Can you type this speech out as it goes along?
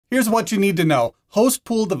Here's what you need to know. Host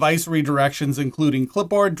pool device redirections, including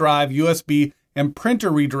clipboard, drive, USB, and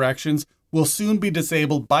printer redirections, will soon be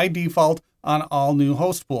disabled by default on all new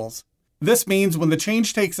host pools. This means when the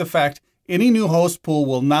change takes effect, any new host pool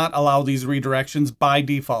will not allow these redirections by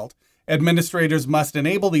default. Administrators must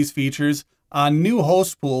enable these features on new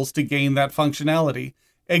host pools to gain that functionality.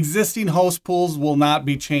 Existing host pools will not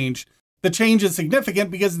be changed. The change is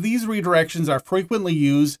significant because these redirections are frequently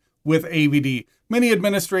used with AVD. Many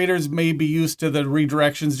administrators may be used to the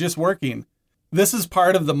redirections just working. This is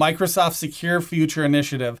part of the Microsoft Secure Future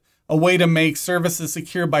initiative, a way to make services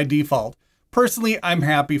secure by default. Personally, I'm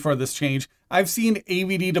happy for this change. I've seen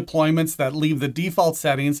AVD deployments that leave the default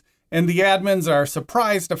settings, and the admins are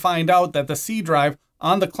surprised to find out that the C drive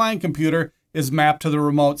on the client computer is mapped to the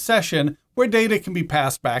remote session where data can be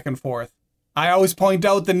passed back and forth. I always point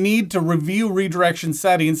out the need to review redirection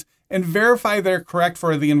settings and verify they're correct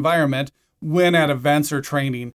for the environment when at events or training.